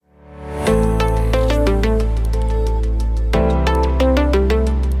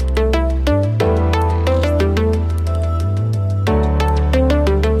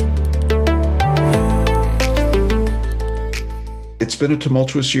been a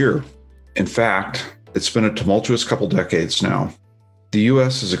tumultuous year. In fact, it's been a tumultuous couple decades now. The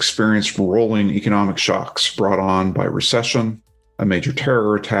U.S. has experienced rolling economic shocks brought on by recession, a major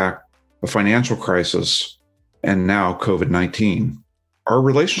terror attack, a financial crisis, and now COVID-19. Our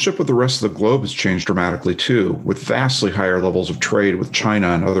relationship with the rest of the globe has changed dramatically too, with vastly higher levels of trade with China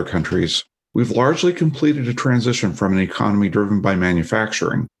and other countries. We've largely completed a transition from an economy driven by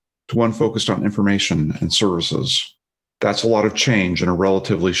manufacturing to one focused on information and services. That's a lot of change in a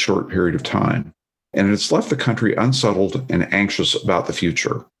relatively short period of time, and it's left the country unsettled and anxious about the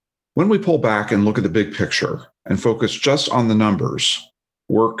future. When we pull back and look at the big picture and focus just on the numbers,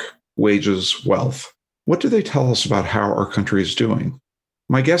 work, wages, wealth, what do they tell us about how our country is doing?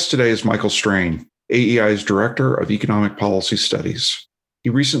 My guest today is Michael Strain, AEI's Director of Economic Policy Studies.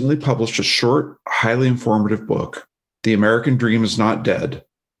 He recently published a short, highly informative book, The American Dream is Not Dead,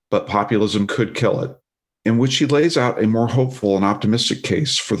 but Populism Could Kill It, in which he lays out a more hopeful and optimistic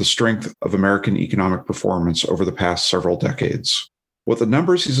case for the strength of American economic performance over the past several decades. What the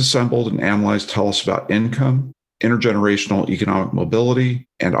numbers he's assembled and analyzed tell us about income, intergenerational economic mobility,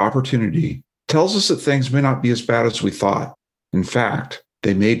 and opportunity tells us that things may not be as bad as we thought. In fact,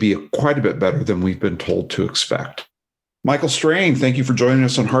 they may be quite a bit better than we've been told to expect. Michael Strain, thank you for joining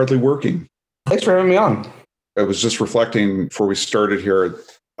us on Hardly Working. Thanks for having me on. I was just reflecting before we started here.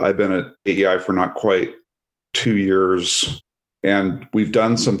 I've been at AEI for not quite 2 years, and we've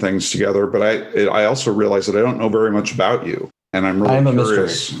done some things together, but I also realized that I don't know very much about you, and I'm really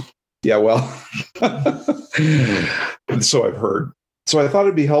curious. Mystery. Yeah, well, so I've heard. So I thought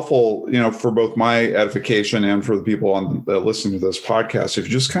it'd be helpful, for both my edification and for the people listening to this podcast, if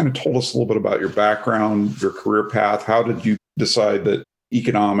you just kind of told us a little bit about your background, your career path. How did you decide that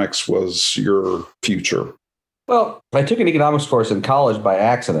economics was your future? Well, I took an economics course in college by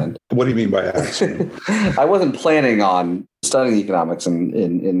accident. What do you mean by accident? I wasn't planning on studying economics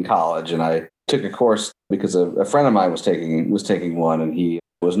in college, and I took a course because a friend of mine was taking one, and he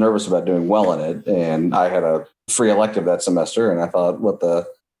was nervous about doing well in it, and I had a free elective that semester, and I thought, what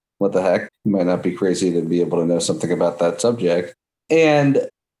the heck? You might not be crazy to be able to know something about that subject. And,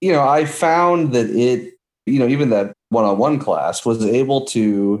 I found that it, even that one-on-one class was able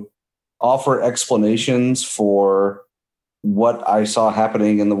to offer explanations for what I saw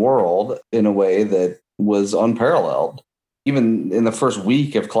happening in the world in a way that was unparalleled. Even in the first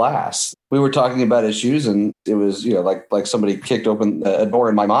week of class, we were talking about issues, and it was, like somebody kicked open a door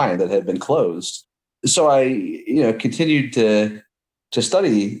in my mind that had been closed. So I, continued to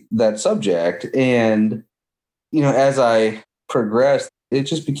study that subject. And, as I progressed, it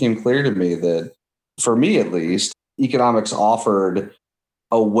just became clear to me that, for me at least, economics offered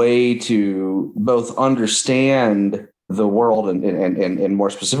a way to both understand the world and more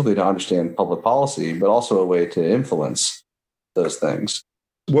specifically to understand public policy, but also a way to influence those things.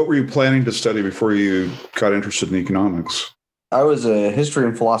 What were you planning to study before you got interested in economics? I was a history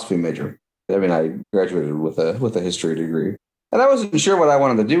and philosophy major. I graduated with a history degree, and I wasn't sure what I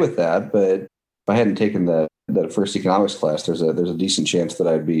wanted to do with that. But if I hadn't taken that first economics class, there's a decent chance that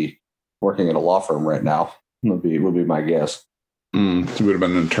I'd be working at a law firm right now. Would be my guess. You would have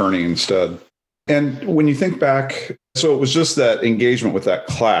been an attorney instead. And when you think back, so it was just that engagement with that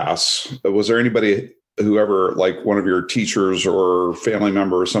class. Was there anybody who ever, like one of your teachers or family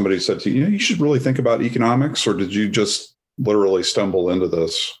member or somebody said to you, you should really think about economics, or did you just literally stumble into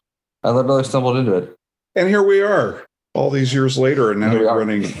this? I literally stumbled into it. And here we are all these years later, and now you're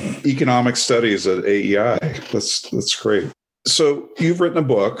running economic studies at AEI. That's great. So you've written a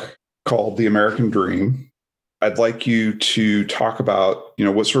book called The American Dream. I'd like you to talk about,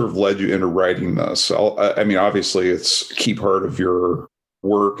 what sort of led you into writing this. Obviously, it's a key part of your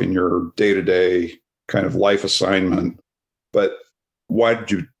work and your day-to-day kind of life assignment. But why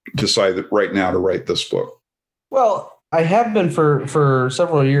did you decide that right now to write this book? Well, I have been for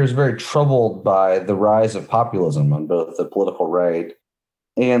several years very troubled by the rise of populism on both the political right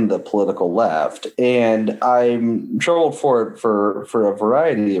and the political left. And I'm troubled for it for a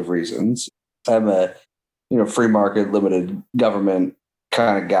variety of reasons. I'm a free market, limited government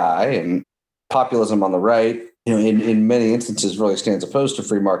kind of guy, and populism on the right, in many instances really stands opposed to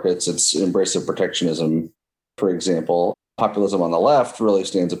free markets. It's embrace of protectionism, for example. Populism on the left really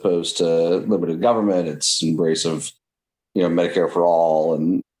stands opposed to limited government. It's embrace of, Medicare for all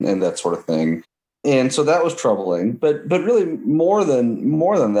and that sort of thing. And so that was troubling. But really more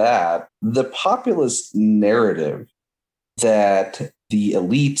than that, the populist narrative that the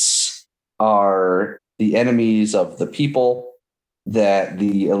elites are the enemies of the people, that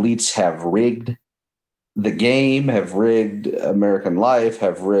the elites have rigged the game, have rigged American life,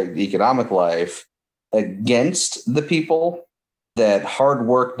 have rigged economic life against the people, that hard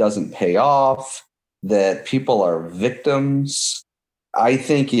work doesn't pay off, that people are victims, I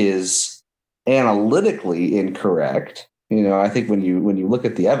think is analytically incorrect. I think when you look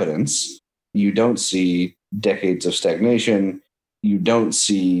at the evidence, you don't see decades of stagnation. You don't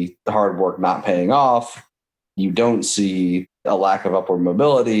see hard work not paying off. You don't see a lack of upward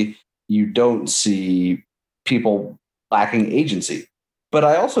mobility. You don't see people lacking agency. But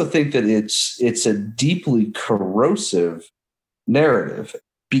I also think that it's a deeply corrosive narrative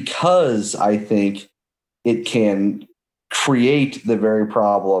because I think it can create the very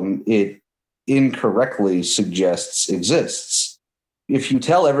problem it incorrectly suggests exists. If you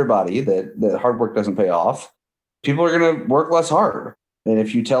tell everybody that hard work doesn't pay off, people are going to work less hard. And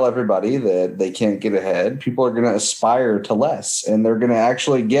if you tell everybody that they can't get ahead, people are going to aspire to less, and they're going to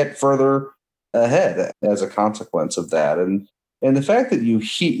actually get further ahead as a consequence of that. And the fact that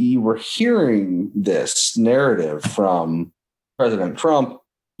you were hearing this narrative from President Trump,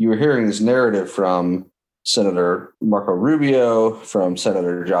 you were hearing this narrative from Senator Marco Rubio, from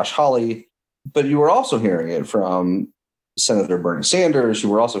Senator Josh Hawley, but you were also hearing it from Senator Bernie Sanders. You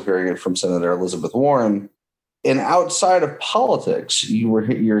were also hearing it from Senator Elizabeth Warren. And outside of politics, you're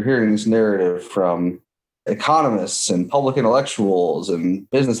hearing this narrative from economists and public intellectuals and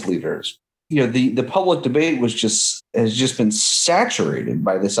business leaders. The public debate has just been saturated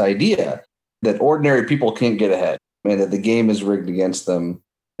by this idea that ordinary people can't get ahead and that the game is rigged against them,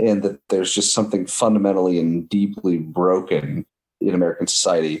 and that there's just something fundamentally and deeply broken in American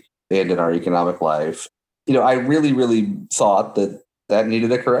society and in our economic life. I really, really thought that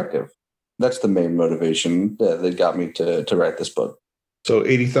needed a corrective. That's the main motivation that got me to write this book. So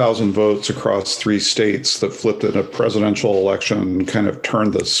 80,000 votes across 3 states that flipped in a presidential election kind of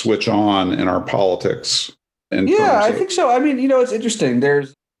turned the switch on in our politics. I think so. I mean, it's interesting.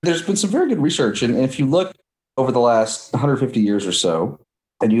 There's been some very good research. And if you look over the last 150 years or so,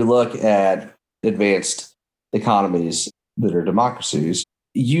 and you look at advanced economies that are democracies,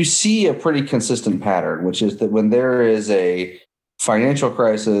 you see a pretty consistent pattern, which is that when there is a financial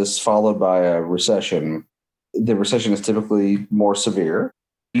crisis followed by a recession, the recession is typically more severe.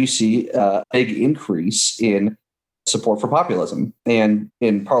 You see a big increase in support for populism. And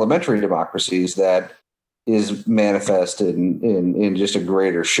in parliamentary democracies, that is manifested in just a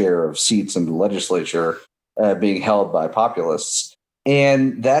greater share of seats in the legislature being held by populists.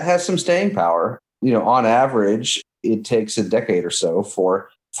 And that has some staying power. On average, it takes a decade or so for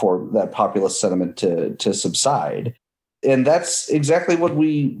that populist sentiment to subside. And that's exactly what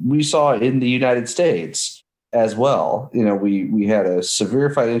we saw in the United States as well. We had a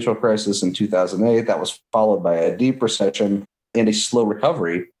severe financial crisis in 2008 that was followed by a deep recession and a slow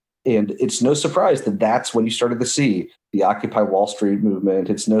recovery. And it's no surprise that that's when you started to see the Occupy Wall Street movement.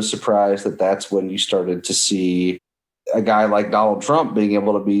 It's no surprise that that's when you started to see a guy like Donald Trump being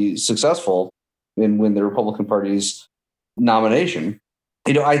able to be successful and win the Republican Party's nomination.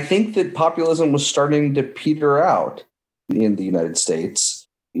 I think that populism was starting to peter out in the United States.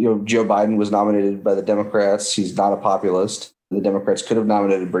 Joe Biden was nominated by the Democrats. He's not a populist. The Democrats could have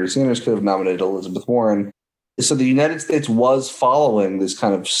nominated Bernie Sanders, could have nominated Elizabeth Warren. So the United States was following this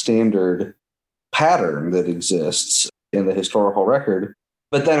kind of standard pattern that exists in the historical record.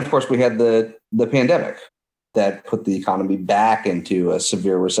 But then, of course, we had the pandemic that put the economy back into a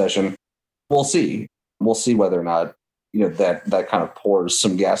severe recession. We'll see. We'll see whether or not that kind of pours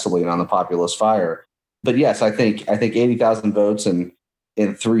some gasoline on the populist fire. But yes, I think 80,000 votes in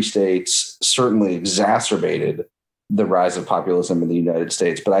 3 states certainly exacerbated the rise of populism in the United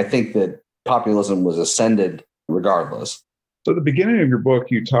States. But I think that populism was ascended regardless. So at the beginning of your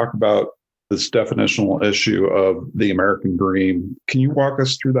book, you talk about this definitional issue of the American dream. Can you walk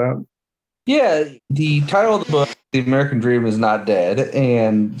us through that? Yeah, the title of the book, The American Dream is Not Dead.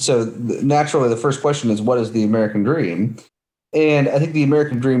 And so naturally, the first question is, what is the American dream? And I think the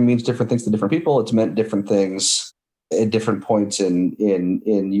American dream means different things to different people. It's meant different things at different points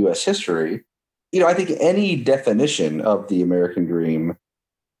in U.S. history. I think any definition of the American dream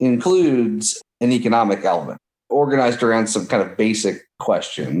includes an economic element organized around some kind of basic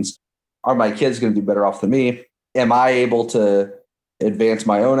questions. Are my kids going to do better off than me? Am I able to advance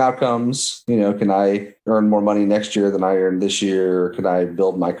my own outcomes? Can I earn more money next year than I earned this year? Can I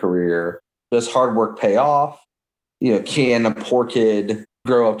build my career? Does hard work pay off? Can a poor kid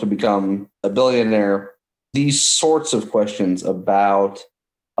grow up to become a billionaire? These sorts of questions about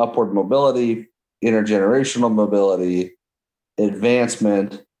upward mobility, intergenerational mobility,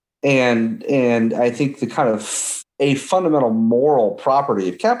 advancement, and I think the kind of a fundamental moral property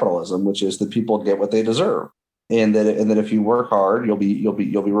of capitalism, which is that people get what they deserve, and that if you work hard, you'll be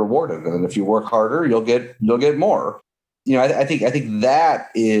rewarded, and if you work harder, you'll get more. I think that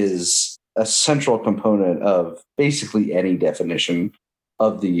is a central component of basically any definition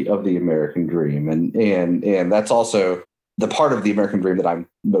of the American dream, and that's also the part of the American dream that I'm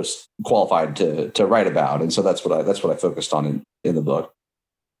most qualified to write about, and so that's what I focused on in the book.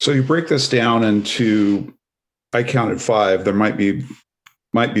 So you break this down into, I counted 5. There might be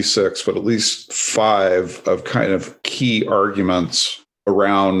 6, but at least 5 of kind of key arguments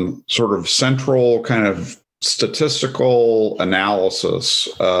around sort of central kind of statistical analysis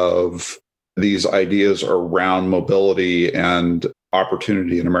of these ideas around mobility and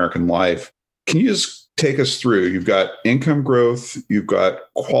opportunity in American life. Can you just take us through? You've got income growth, you've got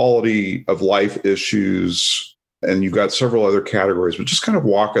quality of life issues, and you've got several other categories, but just kind of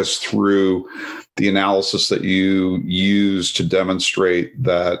walk us through the analysis that you use to demonstrate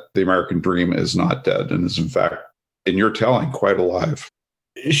that the American dream is not dead and is, in fact, in your telling, quite alive.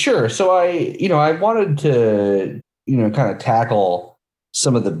 Sure. So I wanted to, kind of tackle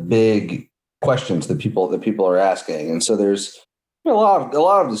some of the big questions that people are asking. And so there's a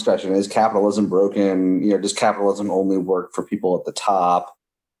lot of discussion. Is capitalism broken? Does capitalism only work for people at the top?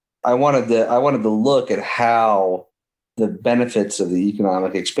 I wanted to look at how the benefits of the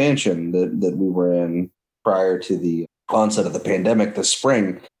economic expansion that we were in prior to the onset of the pandemic this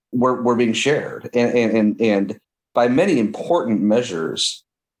spring were being shared. And by many important measures,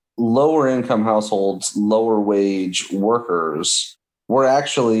 lower income households, lower wage workers were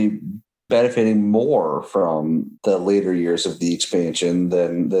actually benefiting more from the later years of the expansion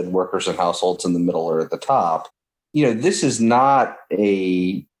than workers and households in the middle or at the top. This is not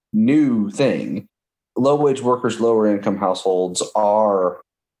a new thing. Low wage workers, lower income households are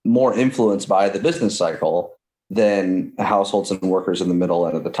more influenced by the business cycle than households and workers in the middle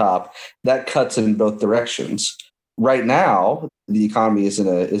and at the top. That cuts in both directions. Right now, the economy is in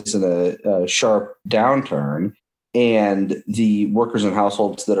a sharp downturn, and the workers and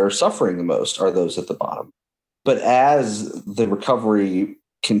households that are suffering the most are those at the bottom. But as the recovery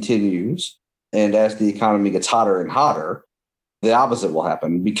continues and as the economy gets hotter and hotter, the opposite will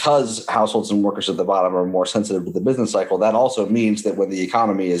happen. Because households and workers at the bottom are more sensitive to the business cycle, that also means that when the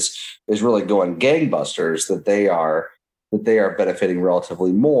economy is really going gangbusters, that they are benefiting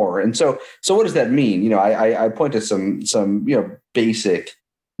relatively more. And so what does that mean? I point to some basic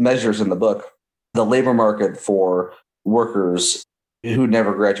measures in the book. The labor market for workers who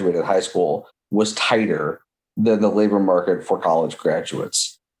never graduated high school was tighter than the labor market for college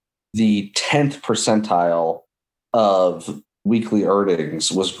graduates. The 10th percentile of weekly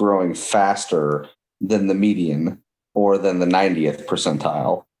earnings was growing faster than the median, or than the 90th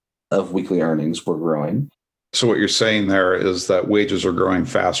percentile of weekly earnings were growing. So what you're saying there is that wages are growing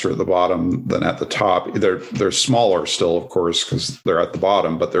faster at the bottom than at the top. They're smaller still, of course, because they're at the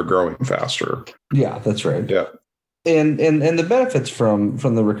bottom, but they're growing faster. Yeah, that's right. Yeah. And the benefits from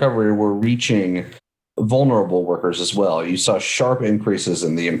the recovery were reaching vulnerable workers as well. You saw sharp increases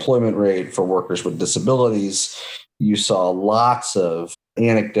in the employment rate for workers with disabilities. You saw lots of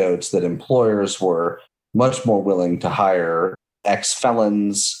anecdotes that employers were much more willing to hire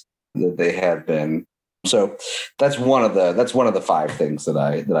ex-felons than they had been. So that's one of the 5 things that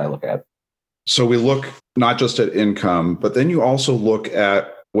I look at. So we look not just at income, but then you also look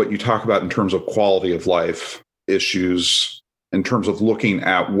at what you talk about in terms of quality of life issues, in terms of looking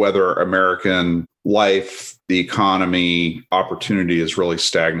at whether American life, the economy, opportunity is really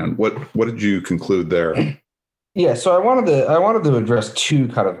stagnant. What did you conclude there? Yeah, so I wanted to address 2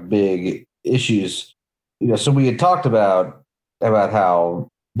 kind of big issues. So we had talked about how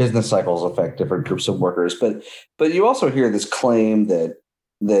business cycles affect different groups of workers, but you also hear this claim that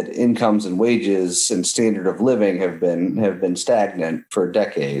incomes and wages and standard of living have been stagnant for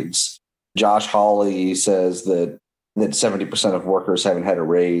decades. Josh Hawley says that 70% of workers haven't had a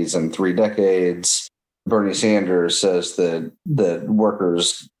raise in 3 decades. Bernie Sanders says that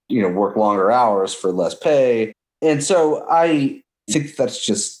workers work longer hours for less pay. And so I think that's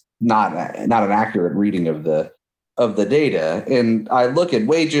just not an accurate reading of the data. And I look at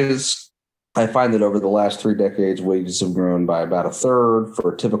wages. I find that over the last 3 decades, wages have grown by about 1/3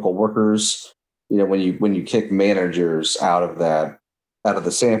 for typical workers. When you kick managers out of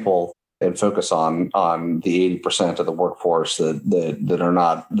the sample and focus on the 80% of the workforce that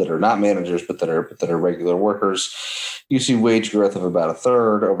are not managers, but that are regular workers, you see wage growth of about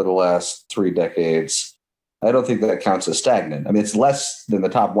 1/3 over the last 3 decades. I don't think that counts as stagnant. I mean, it's less than the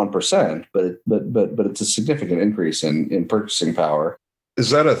top 1%, but it's a significant increase in purchasing power.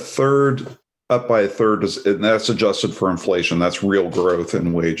 Is that 1/3 up by 1/3? And that's adjusted for inflation. That's real growth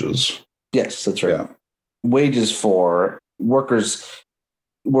in wages. Yes, that's right. Yeah. Wages for workers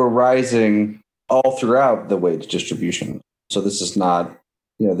were rising all throughout the wage distribution. So this is not,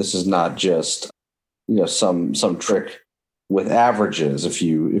 just, some trick with averages. If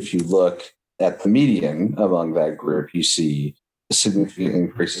you look at the median among that group, you see significant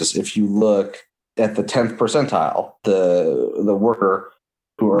increases. If you look at the 10th percentile, the worker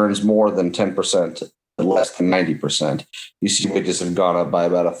who earns more than 10% and less than 90%, you see wages have gone up by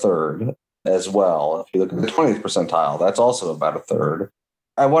about a third as well. If you look at the 20th percentile, that's also about a third.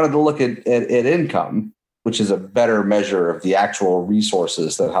 I wanted to look at income, which is a better measure of the actual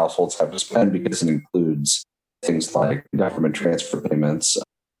resources that households have to spend because it includes things like government transfer payments.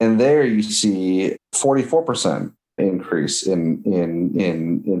 And there you see 44% increase in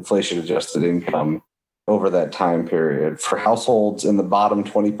inflation-adjusted income over that time period. For households in the bottom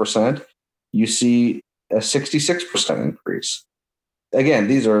 20%, you see a 66% increase. Again,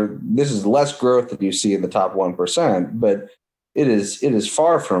 this is less growth than you see in the top 1%, but it is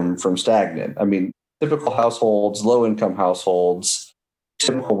far from stagnant. I mean, typical households, low-income households,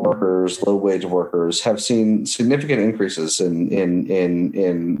 typical workers, low-wage workers have seen significant increases in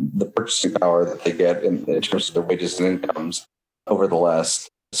the purchasing power that they get in terms of their wages and incomes over the last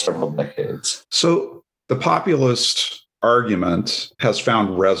several decades. So the populist argument has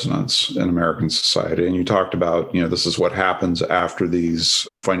found resonance in American society. And you talked about, this is what happens after these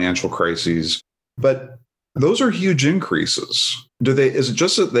financial crises. But those are huge increases. Is it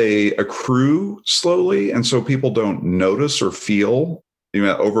just that they accrue slowly and so people don't notice or feel,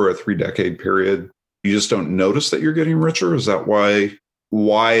 over a 3-decade period, you just don't notice that you're getting richer? Is that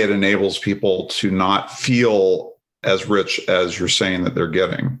why it enables people to not feel as rich as you're saying that they're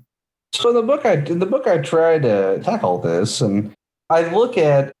getting? So in the book, I try to tackle this, and I look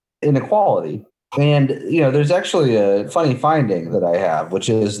at inequality. And, there's actually a funny finding that I have, which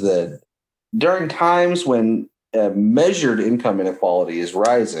is that during times when measured income inequality is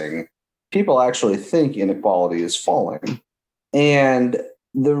rising, people actually think inequality is falling. And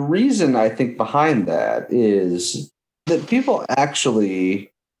the reason I think behind that is that people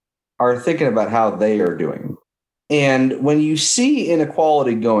actually are thinking about how they are doing. And when you see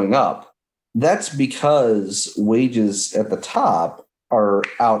inequality going up, that's because wages at the top are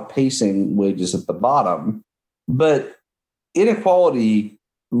outpacing wages at the bottom. But inequality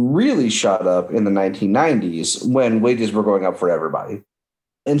really shot up in the 1990s when wages were going up for everybody.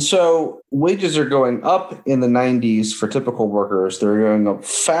 And so wages are going up in the 90s for typical workers. They're going up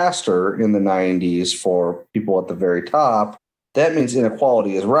faster in the 90s for people at the very top. That means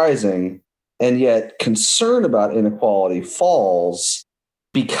inequality is rising. And yet concern about inequality falls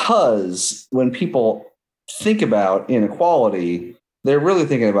because when people think about inequality, they're really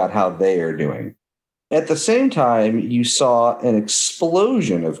thinking about how they are doing. At the same time, you saw an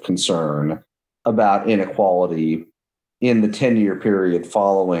explosion of concern about inequality in the 10-year period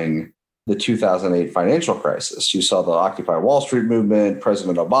following the 2008 financial crisis. You saw the Occupy Wall Street movement.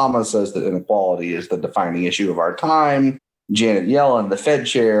 President Obama says that inequality is the defining issue of our time. Janet Yellen, the Fed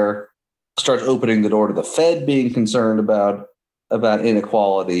chair, starts opening the door to the Fed being concerned about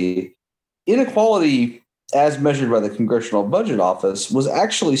inequality. Inequality, as measured by the Congressional Budget Office, was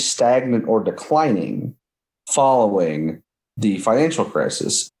actually stagnant or declining following the financial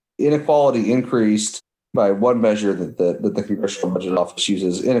crisis. Inequality increased by one measure that the Congressional Budget Office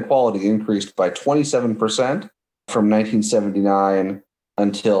uses. Inequality increased by 27% from 1979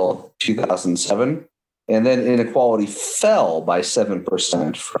 until 2007. And then inequality fell by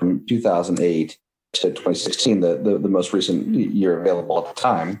 7% from 2008 to 2016, the most recent year available at the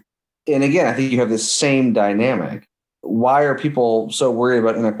time. And again, I think you have this same dynamic. Why are people so worried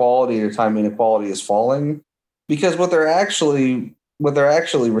about inequality at a time inequality is falling? Because what they're actually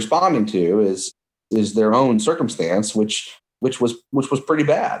responding to is their own circumstance, which was pretty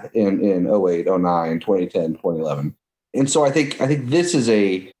bad in 08, 09, 2010, 2011. And so I think this is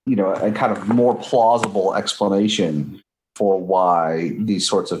a kind of more plausible explanation for why these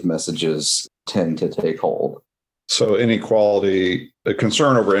sorts of messages tend to take hold. So inequality, the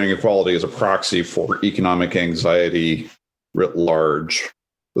concern over inequality is a proxy for economic anxiety writ large.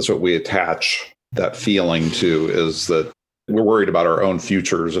 That's what we attach that feeling to, is that we're worried about our own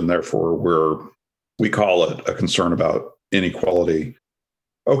futures, and therefore we call it a concern about inequality.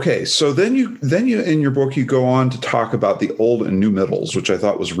 Okay, so then you in your book you go on to talk about the old and new middles, which I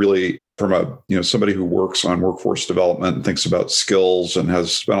thought was really, from somebody who works on workforce development and thinks about skills and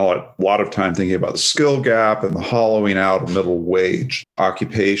has spent a lot of time thinking about the skill gap and the hollowing out of middle wage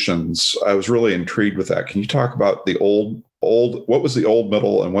occupations. I was really intrigued with that. Can you talk about the old? What was the old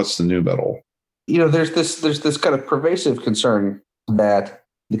middle and what's the new middle? There's this kind of pervasive concern that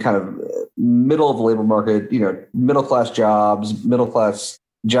the kind of middle of the labor market, middle class jobs, middle class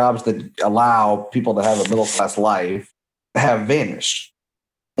jobs that allow people to have a middle class life have vanished.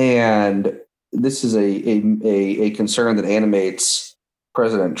 And this is a concern that animates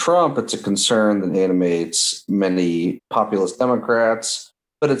President Trump. It's a concern that animates many populist Democrats,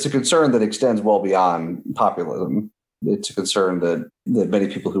 but it's a concern that extends well beyond populism. It's a concern that many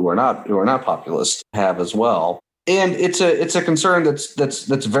people who are not populist have as well. And it's a concern that's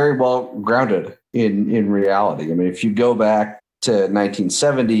very well grounded in reality. I mean, if you go back to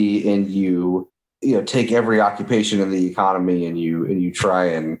 1970 and you take every occupation in the economy and you try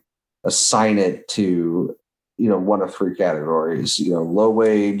and assign it to one of three categories, low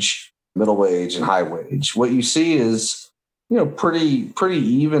wage, middle wage, and high wage, what you see is pretty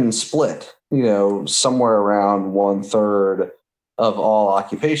even split. Somewhere around 1/3 of all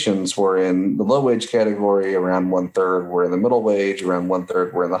occupations were in the low wage category, around 1/3 were in the middle wage, around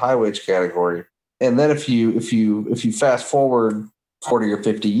 1/3 were in the high wage category. And then if you fast forward 40 or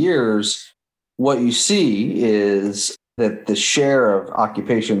 50 years, what you see is that the share of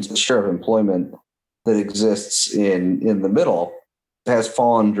occupations, the share of employment that exists in the middle has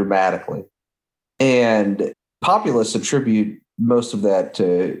fallen dramatically. And populists attribute most of that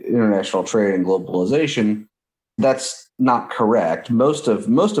to international trade and globalization. That's not correct. Most of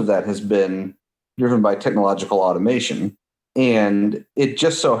that has been driven by technological automation. And it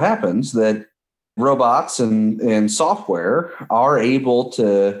just so happens that robots and software are able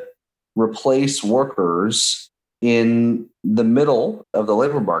to replace workers in the middle of the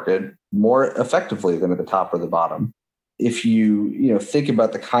labor market more effectively than at the top or the bottom. If you think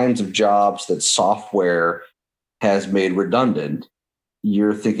about the kinds of jobs that software has made redundant,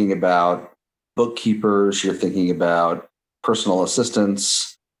 you're thinking about bookkeepers, you're thinking about personal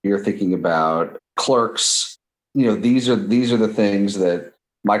assistants, you're thinking about clerks. These are the things that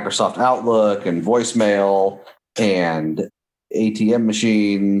Microsoft Outlook and voicemail and ATM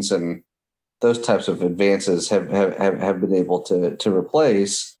machines and those types of advances have been able to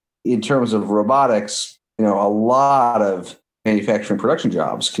replace. In terms of robotics, a lot of manufacturing production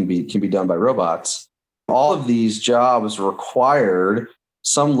jobs can be done by robots. All of these jobs required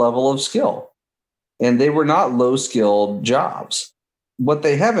some level of skill, and they were not low-skilled jobs. What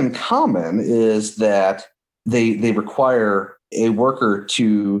they have in common is that they require a worker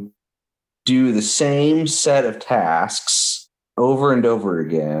to do the same set of tasks over and over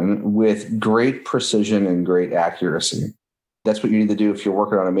again with great precision and great accuracy. That's what you need to do if you're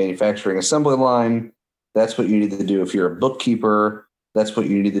working on a manufacturing assembly line. That's what you need to do if you're a bookkeeper. That's what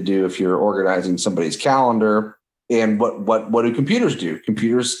you need to do if you're organizing somebody's calendar. And what do computers do?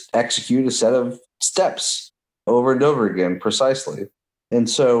 Computers execute a set of steps over and over again precisely. And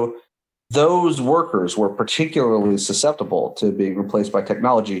so those workers were particularly susceptible to being replaced by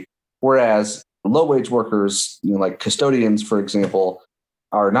technology, whereas low-wage workers, like custodians, for example,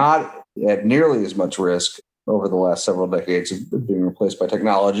 are not at nearly as much risk over the last several decades of being replaced by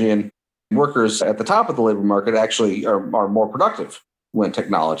technology. And workers at the top of the labor market actually are more productive when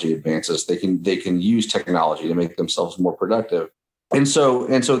technology advances. They can use technology to make themselves more productive. And so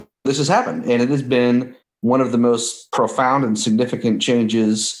this has happened, and it has been one of the most profound and significant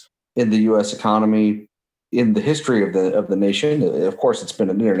changes in the U.S. economy in the history of the nation. Of course, it's been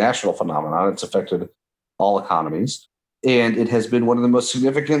an international phenomenon. It's affected all economies. And it has been one of the most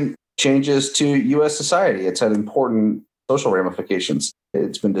significant changes to U.S. society. It's had important social ramifications.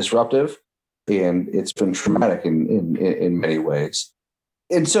 It's been disruptive, and it's been traumatic in many ways.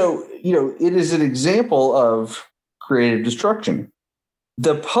 And so, it is an example of creative destruction.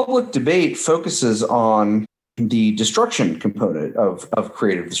 The public debate focuses on the destruction component of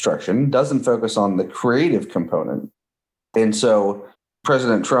creative destruction, doesn't focus on the creative component. And so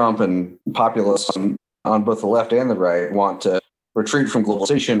President Trump and populists on both the left and the right want to retreat from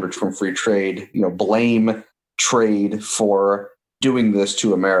globalization, retreat from free trade, blame trade for doing this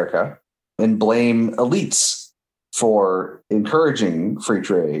to America, and blame elites for encouraging free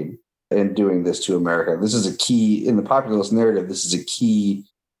trade and doing this to America. This is a key in the populist narrative. This is a key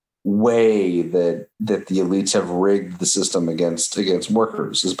way that the elites have rigged the system against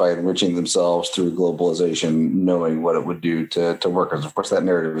workers, is by enriching themselves through globalization, knowing what it would do to workers. Of course, that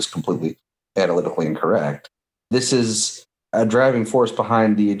narrative is completely analytically incorrect. This is a driving force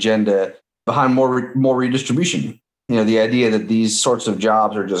behind the agenda, behind more redistribution. The idea that these sorts of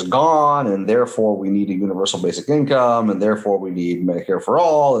jobs are just gone, and therefore we need a universal basic income, and therefore we need Medicare for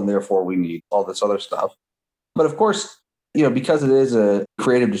all, and therefore we need all this other stuff. But of course, because it is a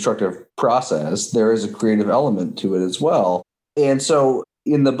creative destructive process, there is a creative element to it as well. And so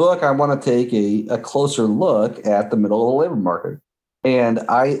in the book, I want to take a closer look at the middle of the labor market. And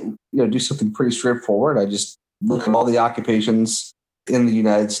I do something pretty straightforward. I just look at all the occupations in the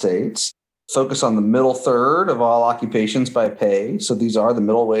United States, focus on the middle third of all occupations by pay. So these are the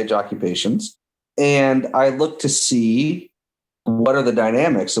middle wage occupations. And I look to see what are the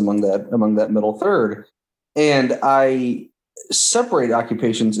dynamics among that middle third. And I separate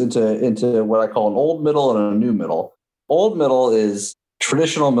occupations into what I call an old middle and a new middle. Old middle is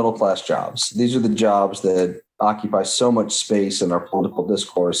traditional middle class jobs. These are the jobs that occupy so much space in our political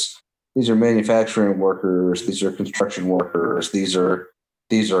discourse. These are manufacturing workers. These are construction workers. These are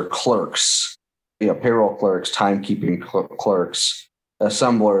clerks, payroll clerks, timekeeping clerks,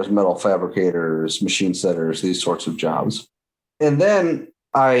 assemblers, metal fabricators, machine setters, these sorts of jobs. And then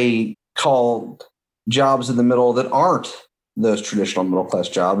I call jobs in the middle that aren't those traditional middle class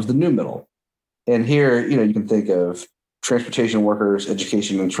jobs the new middle. And here, you can think of transportation workers,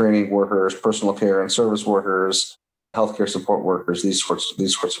 education and training workers, personal care and service workers, healthcare support workers, these sorts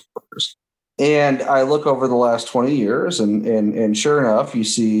of workers. And I look over the last 20 years, and sure enough, you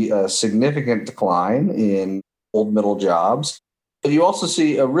see a significant decline in old middle jobs. But you also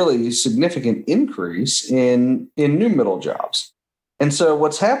see a really significant increase in new middle jobs. And so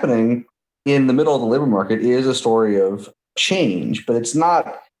what's happening in the middle of the labor market is a story of change, but it's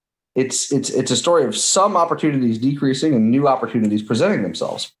not. It's a story of some opportunities decreasing and new opportunities presenting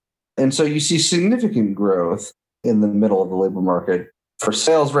themselves. And so you see significant growth in the middle of the labor market for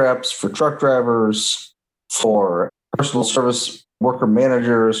sales reps, for truck drivers, for personal service worker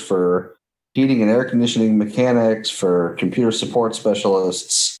managers, for heating and air conditioning mechanics, for computer support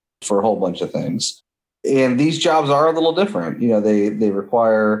specialists, for a whole bunch of things. And these jobs are a little different. They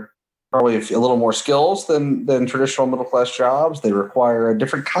require probably a little more skills than traditional middle-class jobs. They require a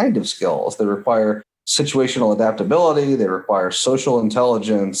different kind of skills. They require situational adaptability. They require social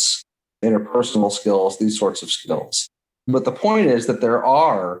intelligence, interpersonal skills, these sorts of skills. But the point is that there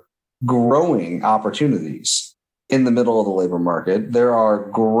are growing opportunities in the middle of the labor market. There are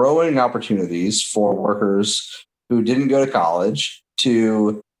growing opportunities for workers who didn't go to college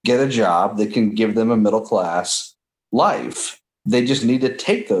to get a job that can give them a middle-class life. They just need to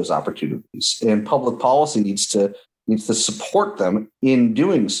take those opportunities, and public policy needs to support them in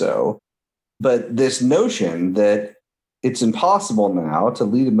doing so. But this notion that it's impossible now to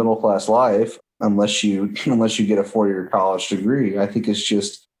lead a middle class life unless you get a 4-year college degree, I think it's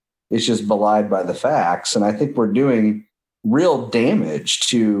just belied by the facts. And I think we're doing real damage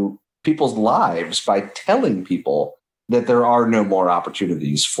to people's lives by telling people that there are no more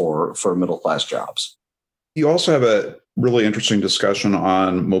opportunities for middle class jobs. You also have a really interesting discussion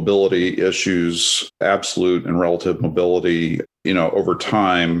on mobility issues, absolute and relative mobility, over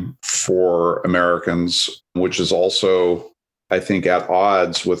time for Americans, which is also, I think, at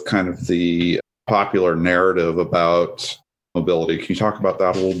odds with kind of the popular narrative about mobility. Can you talk about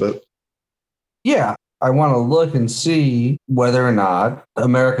that a little bit? Yeah. I want to look and see whether or not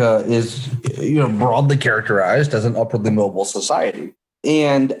America is, broadly characterized as an upwardly mobile society.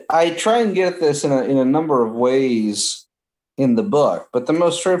 And I try and get at this in a number of ways in the book. But the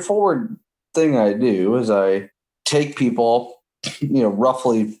most straightforward thing I do is I take people,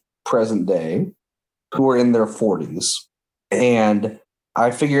 roughly present day, who are in their 40s, and I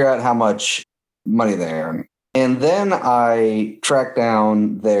figure out how much money they earn. And then I track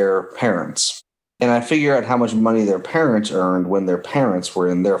down their parents, and I figure out how much money their parents earned when their parents were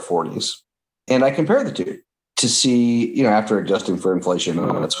in their 40s. And I compare the two to see, after adjusting for inflation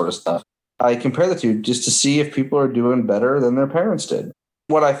and all that sort of stuff, I compare the two just to see if people are doing better than their parents did.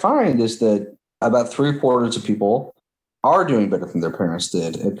 What I find is that about 3/4 of people are doing better than their parents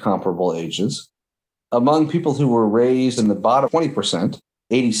did at comparable ages. Among people who were raised in the bottom 20%,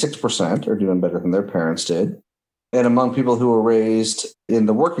 86% are doing better than their parents did. And among people who were raised in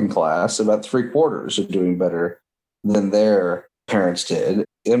the working class, about 3/4 are doing better than their parents did,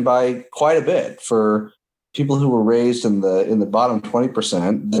 and by quite a bit. For people who were raised in the bottom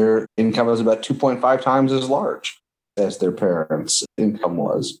 20%, their income was about 2.5 times as large as their parents' income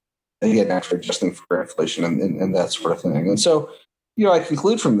was. Again, after adjusting for inflation and that sort of thing. And so, I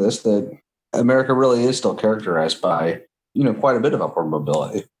conclude from this that America really is still characterized by, quite a bit of upward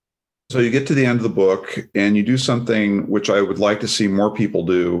mobility. So you get to the end of the book and you do something which I would like to see more people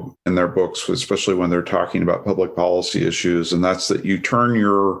do in their books, especially when they're talking about public policy issues. And that's that you turn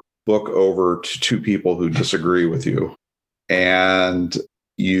your book over to two people who disagree with you. And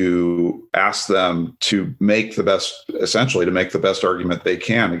you ask them to make the best argument they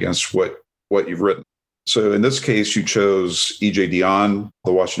can against what you've written. So in this case, you chose E.J. Dionne,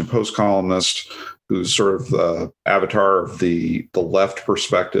 the Washington Post columnist, who's sort of the avatar of the left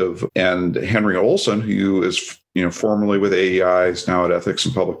perspective, and Henry Olsen, who is formerly with AEI, is now at Ethics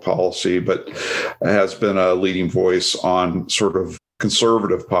and Public Policy, but has been a leading voice on sort of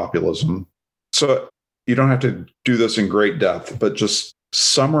conservative populism. So you don't have to do this in great depth, but just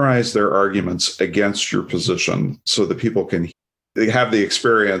summarize their arguments against your position so that people can have the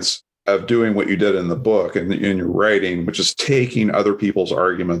experience of doing what you did in the book and in your writing, which is taking other people's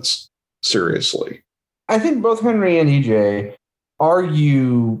arguments seriously. I think both Henry and EJ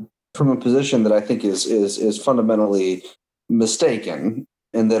argue from a position that I think is fundamentally mistaken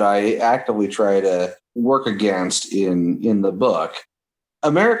and that I actively try to work against in the book.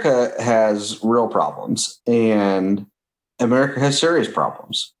 America has real problems, and America has serious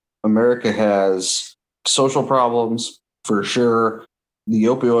problems. America has social problems, for sure. The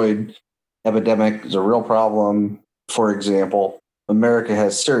opioid epidemic is a real problem, for example. America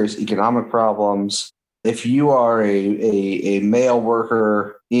has serious economic problems. If you are a male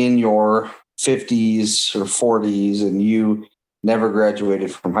worker in your 50s or 40s and you never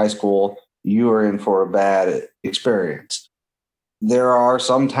graduated from high school, you are in for a bad experience. There are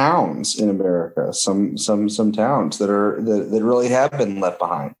some towns in America, some towns that really have been left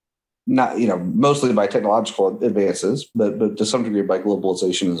behind. Not, mostly by technological advances, but to some degree by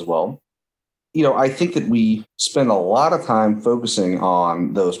globalization as well. I think that we spend a lot of time focusing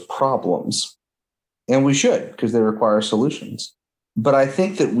on those problems, and we should, because they require solutions. But I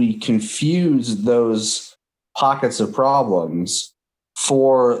think that we confuse those pockets of problems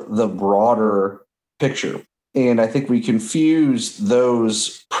for the broader picture. And I think we confuse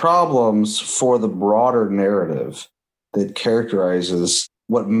those problems for the broader narrative that characterizes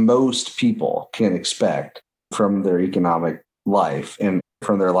what most people can expect from their economic life and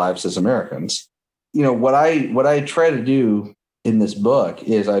from their lives as Americans. What I try to do in this book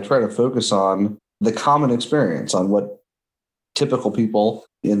is I try to focus on the common experience, on what typical people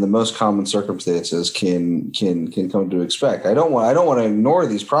in the most common circumstances can come to expect. I don't want to ignore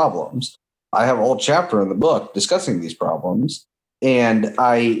these problems. I have a whole chapter in the book discussing these problems, and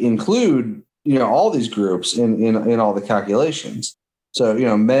I include all these groups in all the calculations. So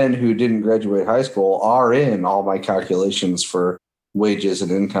men who didn't graduate high school are in all my calculations for wages and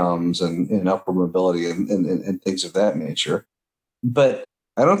incomes and upward mobility and things of that nature. But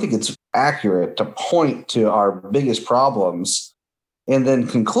I don't think it's accurate to point to our biggest problems and then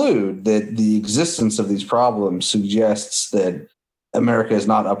conclude that the existence of these problems suggests that America is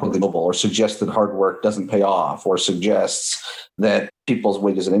not upwardly mobile, or suggests that hard work doesn't pay off, or suggests that people's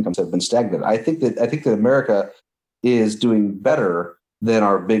wages and incomes have been stagnant. I think that America is doing better than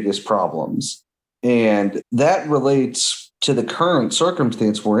our biggest problems. And that relates to the current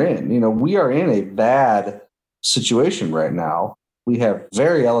circumstance we're in. We are in a bad situation right now. We have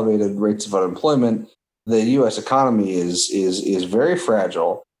very elevated rates of unemployment. The U.S. economy is very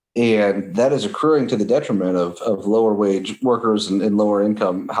fragile. And that is accruing to the detriment of lower wage workers and lower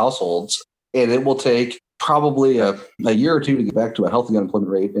income households. And it will take probably a year or two to get back to a healthy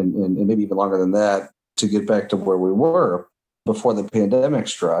unemployment rate, and maybe even longer than that to get back to where we were before the pandemic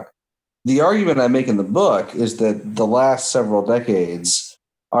struck. The argument I make in the book is that the last several decades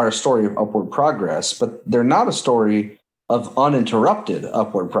are a story of upward progress, but they're not a story of uninterrupted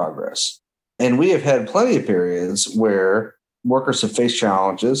upward progress. And we have had plenty of periods where workers have faced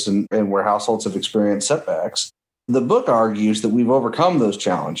challenges and where households have experienced setbacks. The book argues that we've overcome those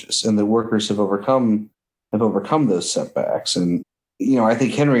challenges and that workers have overcome those setbacks. And, I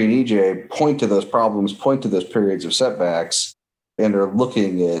think Henry and EJ point to those problems, point to those periods of setbacks, and are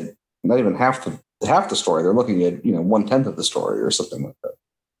looking at not even half the story. They're looking at, 1/10 of the story or something like that.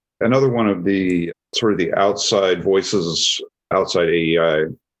 Another one of the sort of the outside voices, outside AEI,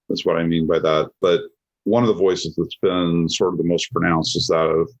 is what I mean by that. But one of the voices that's been sort of the most pronounced is that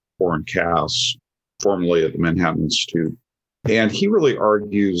of Oren Cass, formerly at the Manhattan Institute. And he really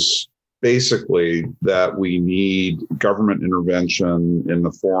argues basically that we need government intervention in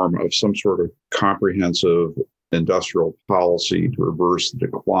the form of some sort of comprehensive industrial policy to reverse the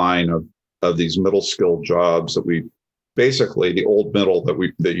decline of these middle skilled jobs that we basically the old middle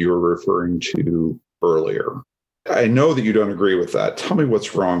that you were referring to earlier. I know that you don't agree with that. Tell me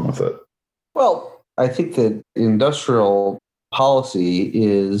what's wrong with it. Well, I think that industrial policy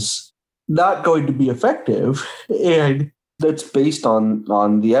is not going to be effective, and that's based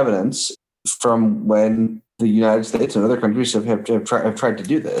on the evidence from when the United States and other countries have tried to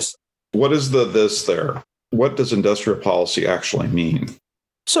do this. What is this there? What does industrial policy actually mean?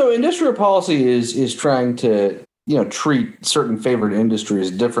 So industrial policy is trying to treat certain favored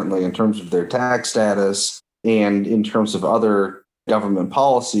industries differently in terms of their tax status and in terms of other government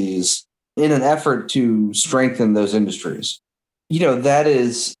policies in an effort to strengthen those industries. That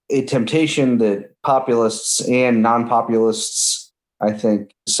is a temptation that populists and non-populists, I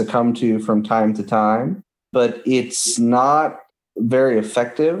think, succumb to from time to time, but it's not very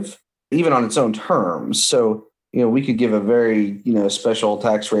effective, even on its own terms. So, we could give a very, special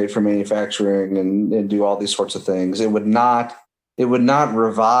tax rate for manufacturing and do all these sorts of things. It would not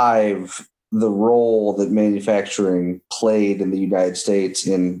revive the role that manufacturing played in the United States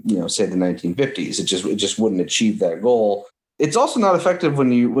in, say the 1950s. It just wouldn't achieve that goal. It's also not effective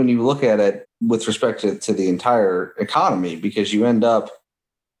when you look at it with respect to the entire economy, because you end up,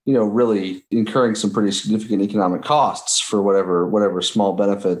 really incurring some pretty significant economic costs for whatever small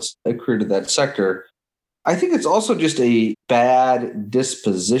benefits accrue to that sector. I think it's also just a bad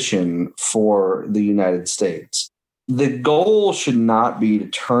disposition for the United States. The goal should not be to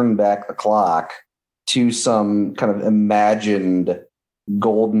turn back the clock to some kind of imagined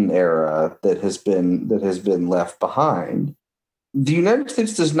golden era that has been left behind. The United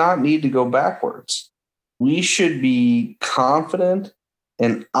States does not need to go backwards. We should be confident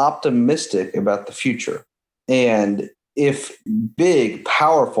and optimistic about the future. And if big,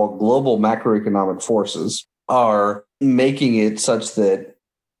 powerful global macroeconomic forces are making it such that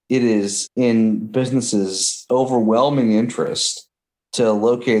it is in businesses' overwhelming interest to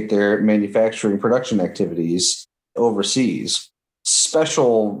locate their manufacturing production activities overseas,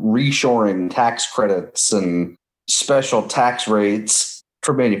 special reshoring tax credits and special tax rates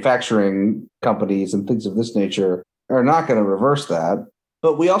for manufacturing companies and things of this nature are not going to reverse that.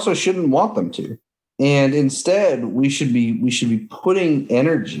 But we also shouldn't want them to. And instead, we should be putting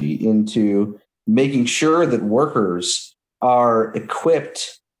energy into making sure that workers are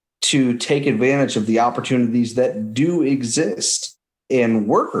equipped to take advantage of the opportunities that do exist. And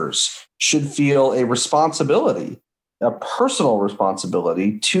workers should feel a responsibility, a personal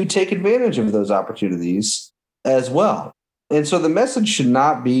responsibility, to take advantage of those opportunities as well. And so the message should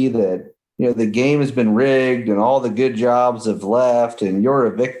not be that, the game has been rigged and all the good jobs have left and you're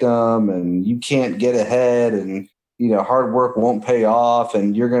a victim and you can't get ahead and, hard work won't pay off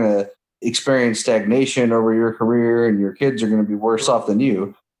and you're going to experience stagnation over your career and your kids are going to be worse off than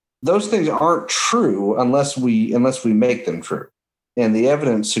you. Those things aren't true unless we make them true. And the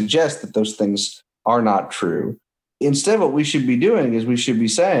evidence suggests that those things are not true. Instead, what we should be doing is we should be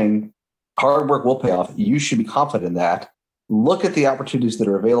saying, hard work will pay off. You should be confident in that. Look at the opportunities that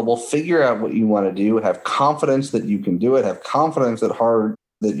are available, figure out what you want to do, have confidence that you can do it, have confidence that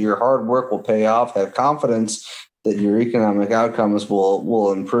your hard work will pay off, have confidence that your economic outcomes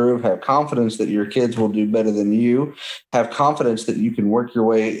will improve, have confidence that your kids will do better than you, have confidence that you can work your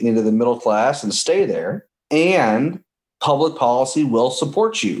way into the middle class and stay there. And public policy will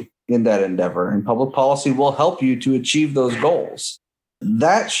support you in that endeavor, and public policy will help you to achieve those goals.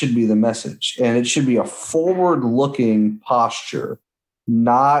 That should be the message. And it should be a forward-looking posture,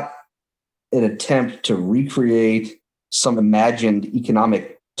 not an attempt to recreate some imagined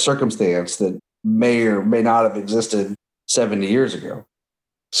economic circumstance that may or may not have existed 70 years ago.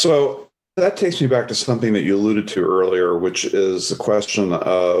 So that takes me back to something that you alluded to earlier, which is the question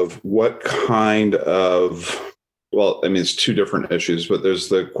of what kind of, it's two different issues, but there's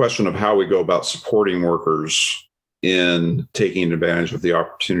the question of how we go about supporting workers in taking advantage of the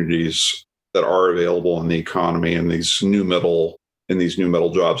opportunities that are available in the economy and these new middle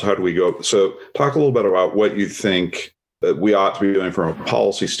jobs. How do we go? So talk a little bit about what you think that we ought to be doing from a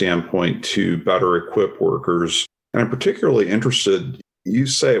policy standpoint to better equip workers. And I'm particularly interested, you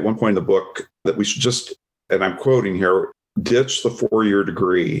say at one point in the book that we should just, and I'm quoting here, ditch the 4-year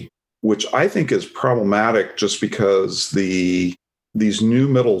degree, which I think is problematic just because these new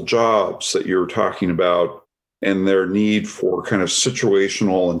middle jobs that you're talking about and their need for kind of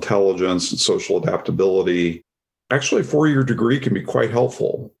situational intelligence and social adaptability, actually a 4-year degree can be quite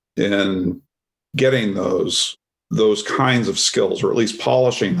helpful in getting those kinds of skills, or at least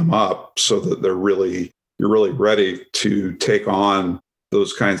polishing them up so that you're really ready to take on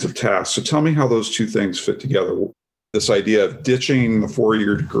those kinds of tasks. So tell me how those two things fit together. This idea of ditching the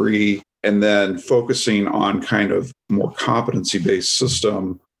 4-year degree and then focusing on kind of more competency-based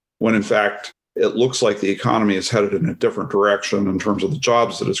system when in fact it looks like the economy is headed in a different direction in terms of the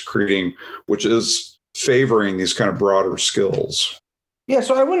jobs that it's creating, which is favoring these kind of broader skills. Yeah,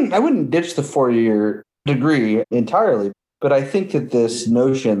 so I wouldn't ditch the 4-year degree entirely, but I think that this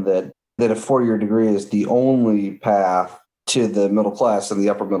notion that a 4-year degree is the only path to the middle class and the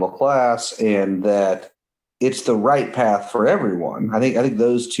upper middle class, and that it's the right path for everyone. I think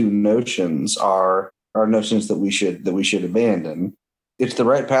those two notions are notions that we should abandon. It's the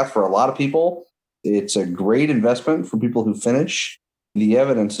right path for a lot of people. It's a great investment for people who finish. The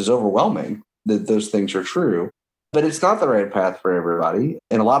evidence is overwhelming that those things are true, but it's not the right path for everybody.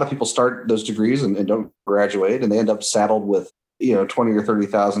 And a lot of people start those degrees and don't graduate, and they end up saddled with $20,000 or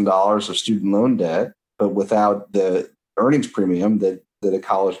 $30,000 of student loan debt, but without the earnings premium that a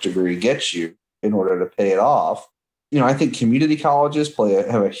college degree gets you in order to pay it off. I think community colleges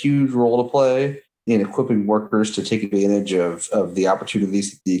have a huge role to play in equipping workers to take advantage of the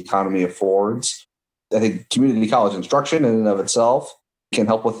opportunities that the economy affords. I think community college instruction in and of itself can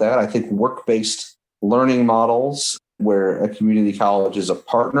help with that. I think work-based learning models where a community college is a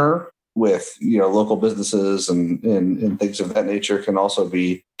partner with local businesses and things of that nature can also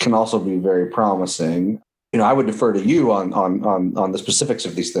be very promising. I would defer to you on the specifics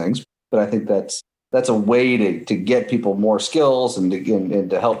of these things, but I think that's a way to get people more skills and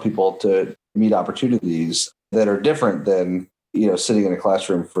to help people to meet opportunities that are different than sitting in a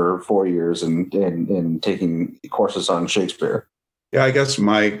classroom for 4 years and taking courses on Shakespeare. Yeah, I guess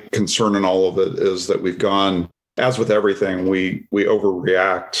my concern in all of it is that we've gone, as with everything, we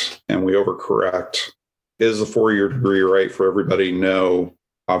overreact and we overcorrect. Is a 4-year degree right for everybody? No,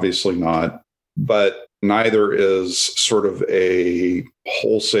 obviously not. But neither is sort of a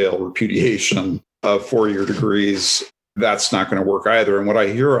wholesale repudiation of 4-year degrees. That's not going to work either. And what I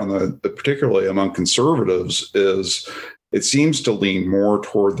hear particularly among conservatives is it seems to lean more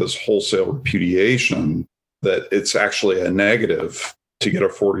toward this wholesale repudiation, that it's actually a negative to get a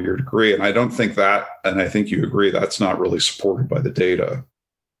 4-year degree. And I don't think that, and I think you agree, that's not really supported by the data.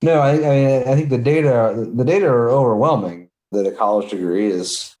 No, I think the data are overwhelming that a college degree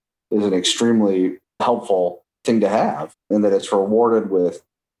is an extremely helpful thing to have, and that it's rewarded with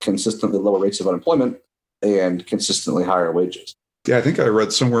consistently lower rates of unemployment and consistently higher wages. Yeah, I think I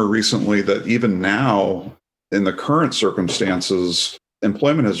read somewhere recently that even now, in the current circumstances,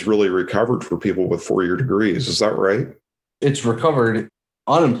 employment has really recovered for people with 4-year degrees. Is that right? It's recovered.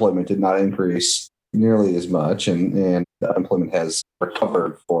 Unemployment did not increase nearly as much, and unemployment has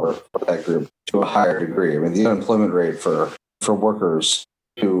recovered for that group to a higher degree. I mean, the unemployment rate for workers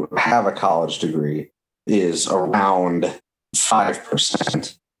who have a college degree is around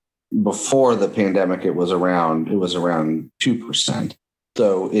 5%. Before the pandemic, it was around 2%.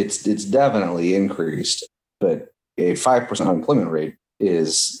 So it's definitely increased, but a 5% unemployment rate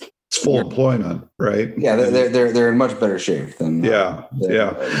is it's full employment, right? Yeah, they're in much better shape than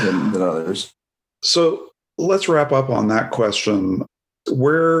others. So let's wrap up on that question.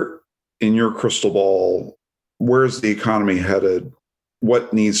 Where, in your crystal ball, where's the economy headed?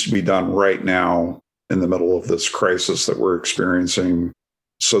 What needs to be done right now in the middle of this crisis that we're experiencing,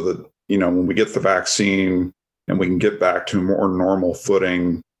 so that when we get the vaccine and we can get back to a more normal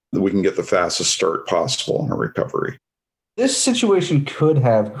footing, that we can get the fastest start possible in a recovery? This situation could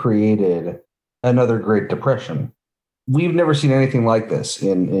have created another Great Depression. We've never seen anything like this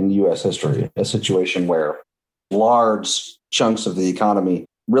in U.S. history, a situation where large chunks of the economy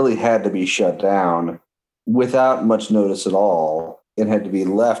really had to be shut down without much notice at all and had to be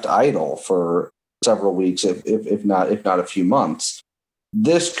left idle for several weeks, if not a few months.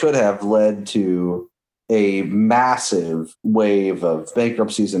 This could have led to a massive wave of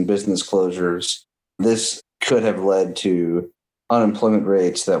bankruptcies and business closures. This could have led to unemployment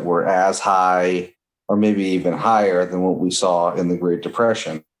rates that were as high or maybe even higher than what we saw in the Great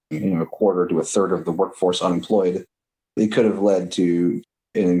Depression, a quarter to a third of the workforce unemployed. It could have led to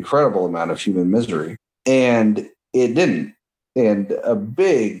an incredible amount of human misery. And it didn't. And a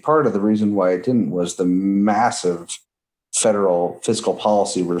big part of the reason why it didn't was the massive federal fiscal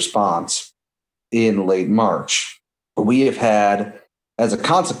policy response in late March. We have had, as a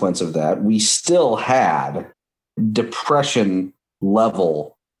consequence of that, we still had depression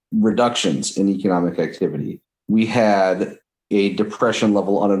level reductions in economic activity. We had a depression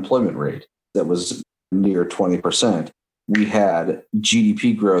level unemployment rate that was near 20%. We had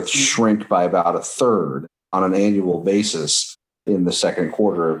GDP growth shrink by about a third on an annual basis in the second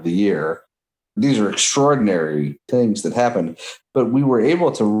quarter of the year. These are extraordinary things that happened, but we were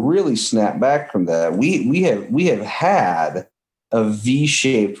able to really snap back from that. We have had a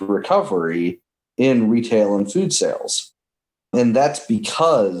V-shaped recovery in retail and food sales. And that's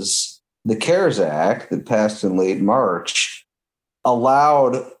because the CARES Act that passed in late March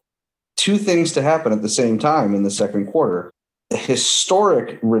allowed two things to happen at the same time in the second quarter: a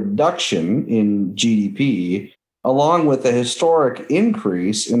historic reduction in GDP, along with a historic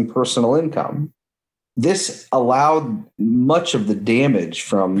increase in personal income. This allowed much of the damage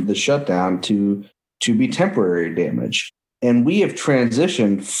from the shutdown to be temporary damage. And we have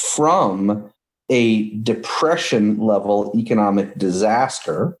transitioned from a depression-level economic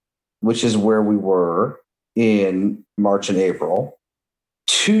disaster, which is where we were in March and April,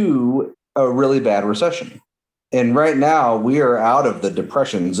 to a really bad recession. And right now, we are out of the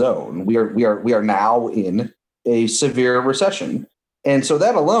depression zone. We are now in a severe recession. And so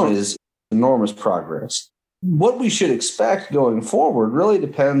that alone is enormous progress. what we should expect going forward really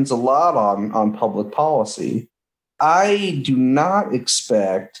depends a lot on public policy. I do not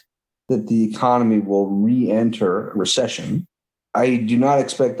expect that the economy will re-enter a recession. I do not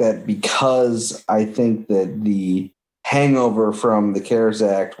expect that because I think that the hangover from the CARES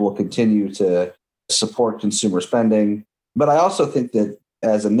Act will continue to support consumer spending. But I also think that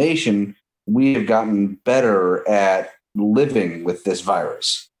as a nation, we have gotten better at living with this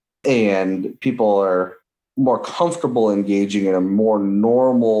virus. And people are more comfortable engaging in a more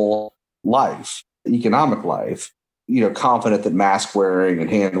normal life, economic life, confident that mask wearing and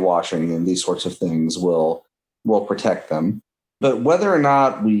hand washing and these sorts of things will protect them. But whether or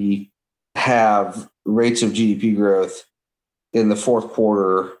not we have rates of GDP growth in the fourth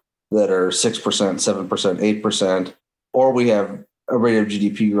quarter that are 6%, 7%, 8%, or we have a rate of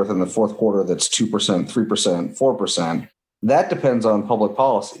GDP growth in the fourth quarter that's 2%, 3%, 4%, that depends on public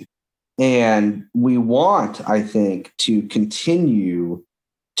policy. And we want, I think, to continue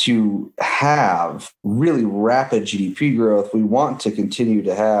to have really rapid GDP growth. We want to continue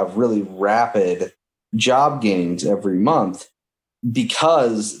to have really rapid job gains every month,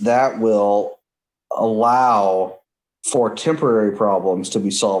 because that will allow for temporary problems to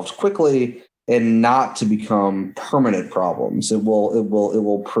be solved quickly and not to become permanent problems. It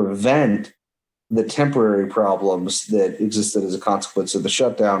will prevent the temporary problems that existed as a consequence of the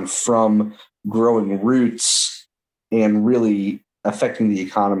shutdown from growing roots and really affecting the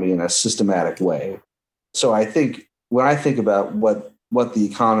economy in a systematic way. So I think when I think about what the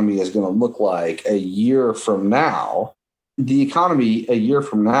economy is going to look like a year from now, the economy a year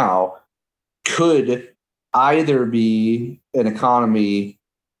from now could either be an economy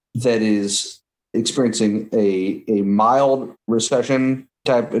that is experiencing a mild recession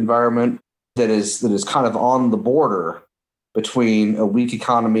type environment that is kind of on the border between a weak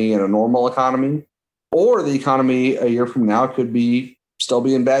economy and a normal economy, or the economy a year from now could still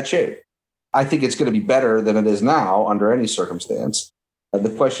be in bad shape. I think it's going to be better than it is now under any circumstance. The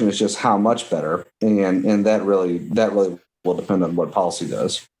question is just how much better, and that really will depend on what policy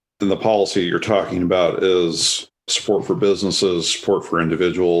does. And the policy you're talking about is support for businesses, support for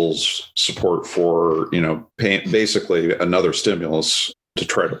individuals, support for, basically another stimulus to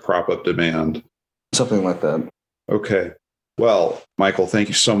try to prop up demand. Something like that. Okay. Well, Michael, thank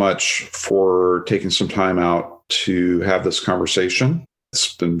you so much for taking some time out to have this conversation.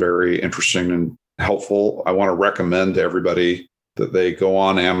 It's been very interesting and helpful. I want to recommend to everybody that they go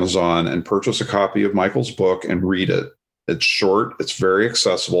on Amazon and purchase a copy of Michael's book and read it. It's short, it's very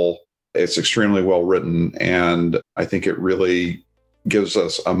accessible, it's extremely well written, and I think it really gives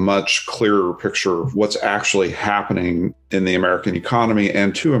us a much clearer picture of what's actually happening in the American economy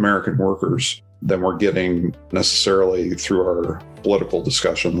and to American workers than we're getting necessarily through our political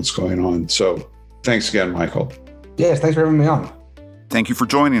discussion that's going on. So thanks again, Michael. Yes, thanks for having me on. Thank you for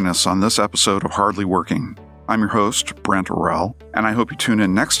joining us on this episode of Hardly Working. I'm your host, Brent Orrell, and I hope you tune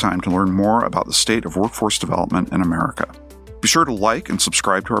in next time to learn more about the state of workforce development in America. Be sure to like and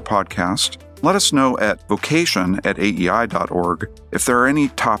subscribe to our podcast. Let us know at vocation@aei.org if there are any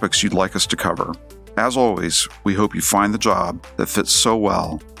topics you'd like us to cover. As always, we hope you find the job that fits so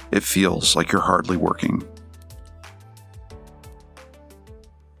well it feels like you're hardly working.